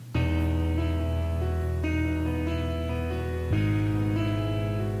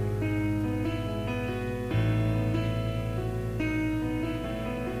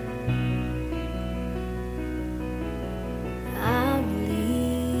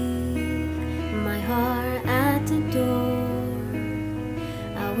door,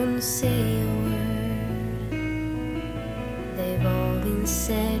 I wouldn't say a word. They've all been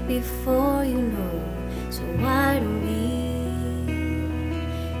said before, you know. So why don't we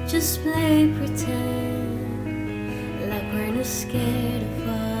just play pretend, like we're not scared of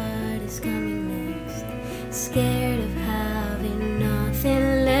what is coming next, scared of having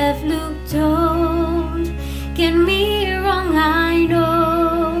nothing left. Look, don't get me wrong, I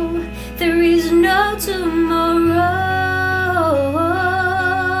know there is no tomorrow.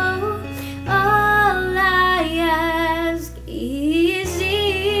 All I ask is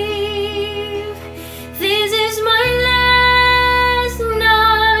if this is my last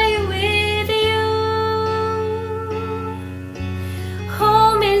night with you,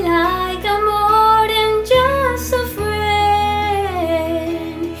 hold me like I'm more than just a friend.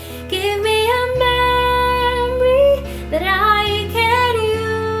 Give me a memory that I can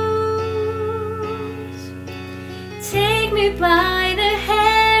use. Take me by the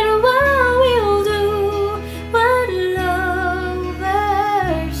hand while we'll do what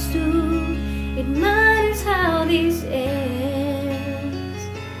lovers do. It matters how this ends,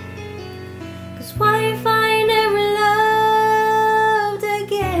 'cause what if I never loved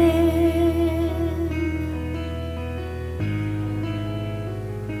again?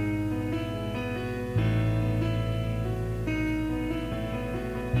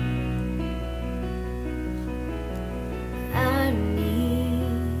 I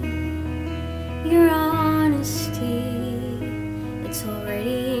need your honesty. It's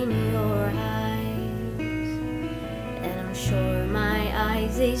already in your eyes, and I'm sure my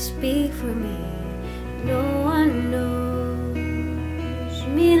eyes, they speak for me. No one knows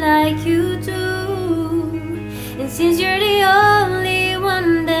me like you do, and since you're the only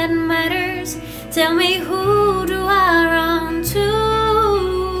one that matters, tell me, who do I run to?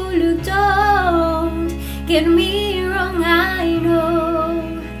 Look, don't get me wrong, I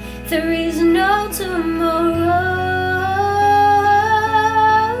know there is no tomorrow.